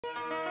Tell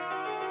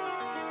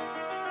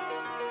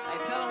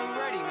him we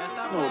ready, man.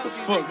 Stop. I know what the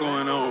fuck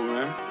going on,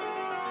 man.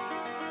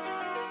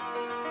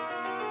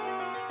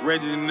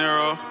 Reggie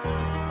Denireaux,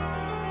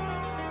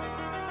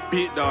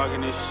 big dog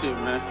in this shit,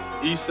 man.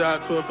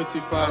 Eastside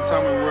 1255,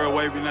 Tommy World,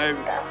 Wavy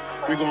Navy.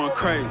 We going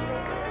crazy.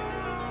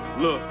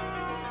 Look.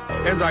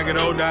 As I get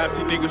older, I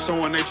see niggas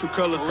showing their true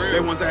colors. They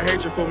once had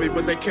hatred for me,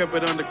 but they kept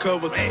it under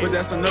covers. But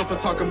that's enough for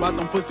talking about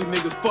them pussy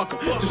niggas, fuck 'em.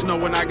 Just know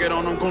when I get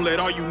on, I'm gon' let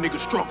all you niggas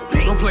struggle.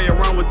 Don't play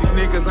around with these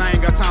niggas, I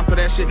ain't got time for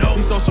that shit.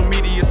 These social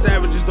media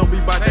savages don't be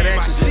about that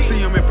action. See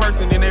them in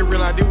person, then they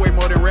realize they way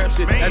more than rap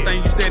shit. That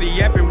thing you steady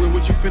yapping with,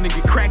 what you finna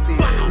get cracked in.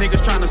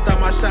 Niggas trying to stop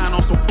my shine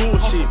on some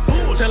bullshit.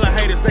 Tell the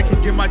haters they can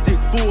get my dick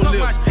full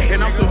lips.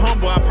 And I'm still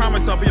humble, I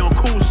promise I'll be on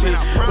cool shit.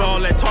 But all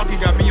that talking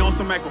got me on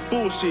some acting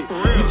fool shit.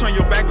 You turn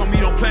your back on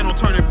me, don't plan on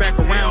turning back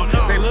around.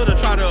 They love to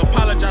try to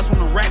apologize when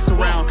the racks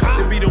around.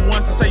 They be the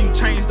ones to say you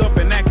changed up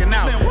and acting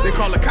out. They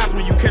call the cops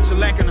when you catch a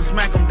lacking and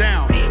smack them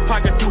down.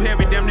 Pockets too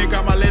heavy, damn near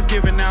got my legs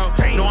giving out.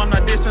 No, I'm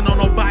not dissing on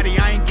nobody,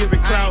 I ain't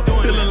giving clout.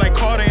 Feeling like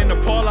Carter in the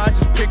parlor, I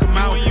just pick them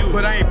out.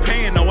 But I ain't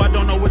paying, no, I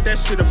don't know what that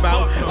shit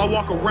about. I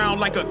walk around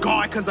like a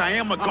guard, cause I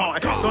am a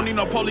guard. Don't need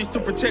no police to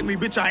protect me,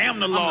 bitch, I am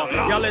the law.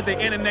 Y'all let the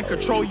internet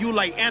control you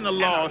like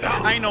analog.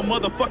 I ain't no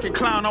motherfucking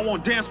clown, I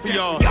won't dance for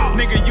y'all.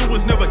 Nigga, you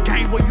was never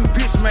gang, boy, you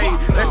bitch made.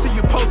 That shit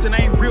you postin'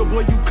 ain't real,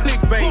 boy, you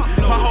clickbait.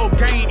 My whole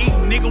gang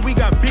eatin', nigga, we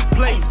got big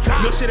plates.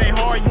 Your shit ain't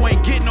hard, you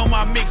ain't getting on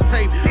my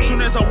mixtape.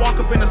 Soon as I walk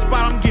up in the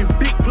spot, I'm getting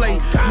big play.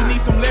 You need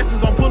some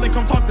lessons, don't pull it,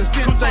 come talk to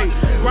Sensei.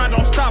 Grind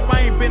don't stop,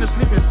 I ain't been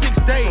asleep in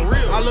 6 days.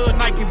 I love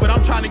Nike, but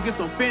I'm trying to get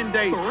some Fin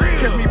Day.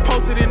 Catch me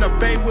posted in the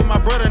bay with my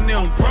brother and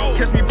them.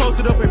 Catch me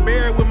posted up in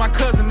Barry with my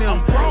cousin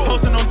them.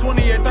 Posting on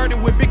 2830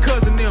 with big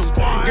cousin them.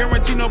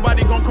 Guarantee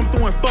nobody gon' come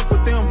through and fuck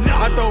with them.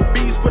 I throw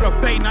bees for the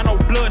bait, not no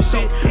blood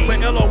shit. But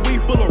LOE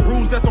full of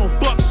rules, that's on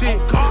fuck shit.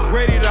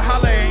 Ready to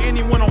holler at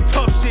anyone on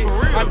tough shit.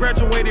 I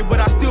graduated, but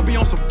I still be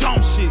on some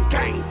dumb shit.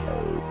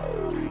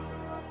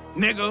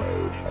 Nigga.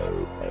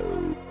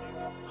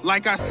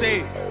 Like I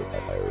said,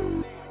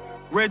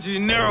 Reggie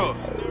Denireaux,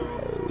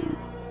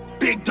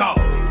 big dog.